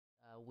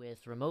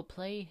with remote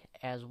play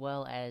as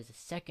well as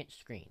second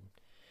screen.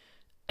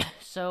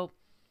 So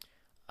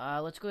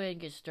let's go ahead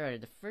and get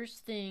started. The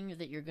first thing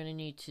that you're going to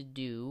need to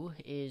do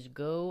is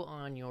go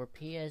on your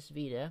PS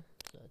Vita.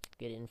 So let's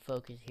get it in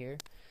focus here.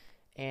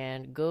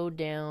 And go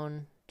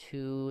down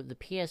to the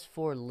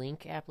PS4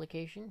 link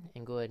application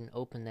and go ahead and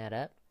open that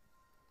up.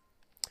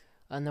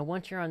 And then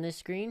once you're on this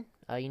screen,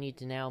 you need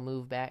to now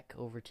move back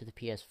over to the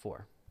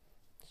PS4.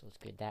 So let's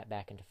get that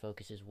back into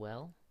focus as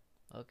well.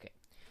 Okay.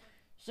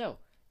 So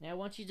now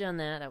once you've done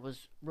that, that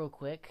was real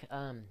quick.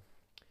 You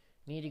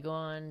need to go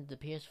on the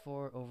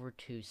PS4 over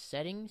to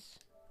settings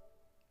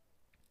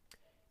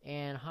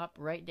and hop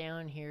right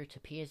down here to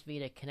PS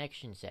Vita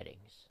connection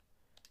settings.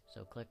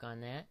 So click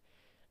on that.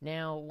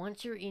 Now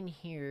once you're in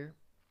here,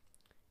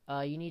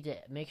 you need to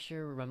make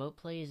sure remote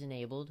play is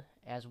enabled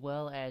as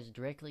well as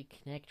directly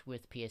connect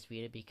with PS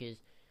Vita, because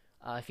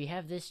if you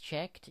have this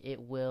checked, it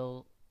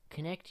will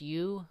connect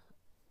you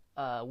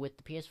with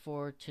the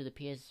PS4 to the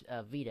PS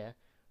Vita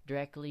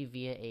directly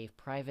via a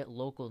private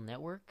local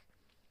network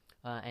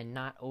and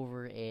not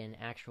over an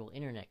actual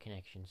internet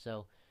connection.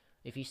 So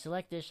if you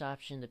select this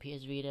option, the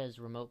PS Vita's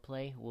remote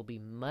play will be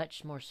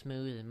much more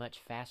smooth and much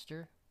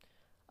faster.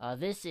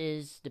 This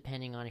is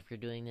depending on if you're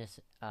doing this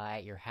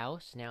at your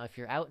house. Now if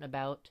you're out and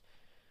about,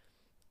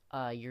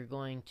 you're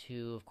going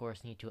to of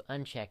course need to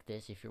uncheck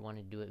this if you want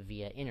to do it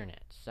via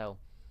internet. So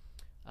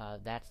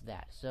that's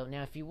that. So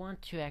now if you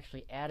want to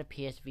actually add a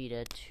PS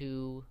Vita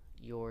to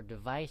your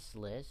device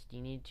list,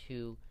 you need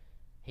to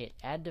hit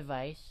add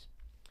device.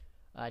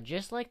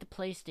 Just like the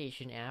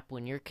PlayStation app,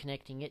 when you're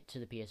connecting it to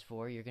the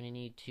PS4, you're going to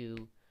need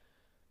to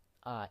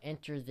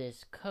enter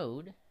this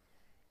code.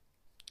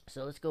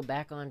 So let's go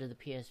back onto the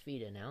PS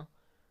Vita now.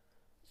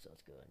 So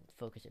let's go and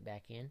focus it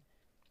back in.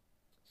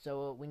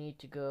 So we need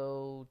to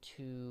go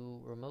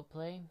to remote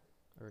play,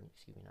 or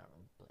excuse me, not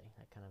remote play.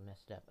 I kind of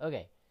messed up.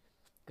 Okay,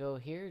 go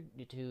here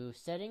to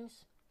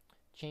settings,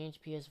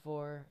 change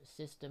PS4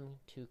 system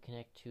to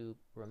connect to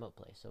remote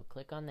play. So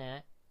click on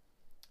that.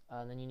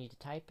 Then you need to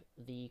type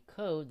the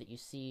code that you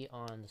see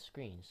on the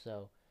screen.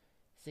 So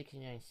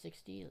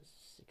 6960. Let's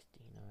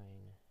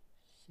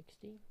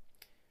 6960.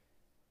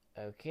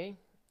 Okay.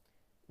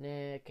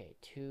 Okay,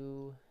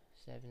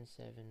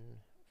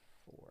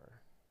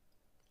 2774.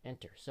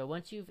 Enter. So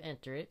once you've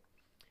entered it,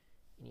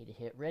 you need to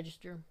hit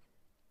register,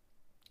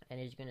 and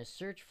it's going to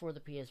search for the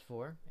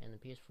PS4. And the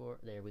PS4,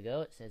 there we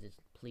go. It says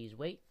it's please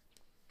wait.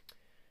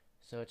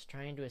 So it's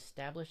trying to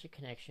establish a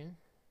connection.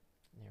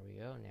 There we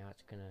go. Now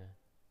it's gonna,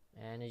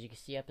 and as you can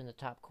see up in the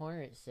top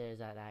corner, it says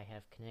that I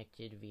have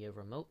connected via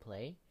remote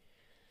play.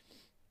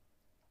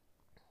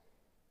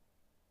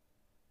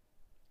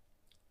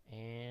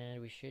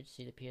 And we should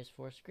see the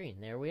PS4 screen.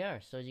 There we are.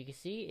 So as you can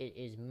see, it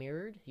is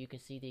mirrored. You can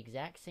see the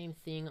exact same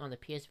thing on the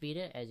PS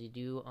Vita as you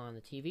do on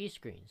the TV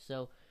screen.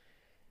 So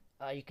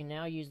you can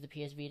now use the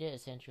PS Vita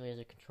essentially as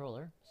a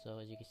controller. So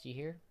as you can see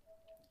here,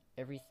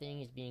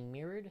 everything is being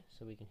mirrored.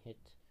 So we can hit,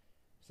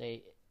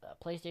 say, a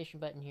PlayStation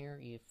button here.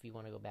 If you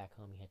want to go back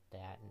home, you hit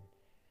that and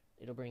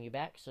it'll bring you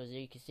back. So as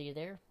you can see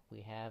there,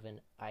 we have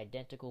an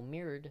identical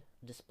mirrored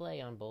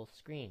display on both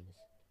screens.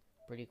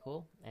 Pretty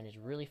cool, and it's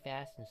really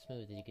fast and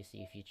smooth, as you can see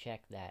if you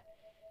check that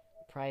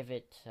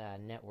private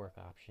network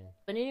option.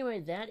 But anyway,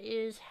 that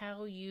is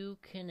how you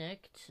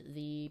connect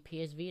the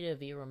PS Vita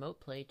via remote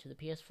play to the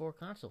PS4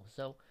 console.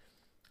 So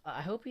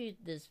I hope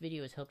this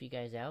video has helped you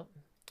guys out.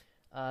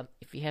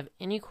 If you have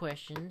any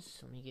questions,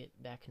 let me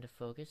get back into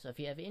focus. So if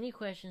you have any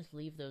questions,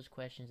 leave those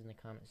questions in the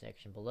comment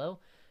section below,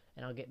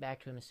 and I'll get back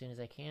to them as soon as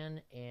I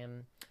can.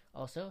 And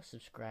also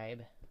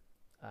subscribe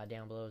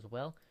down below as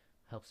well.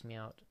 Helps me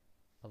out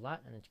a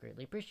lot, and it's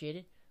greatly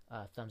appreciated.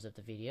 Thumbs up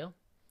the video,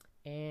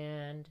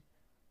 and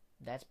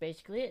that's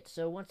basically it.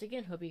 So once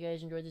again, hope you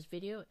guys enjoyed this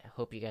video. I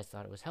hope you guys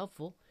thought it was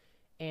helpful,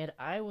 and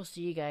I will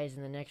see you guys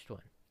in the next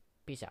one.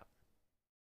 Peace out.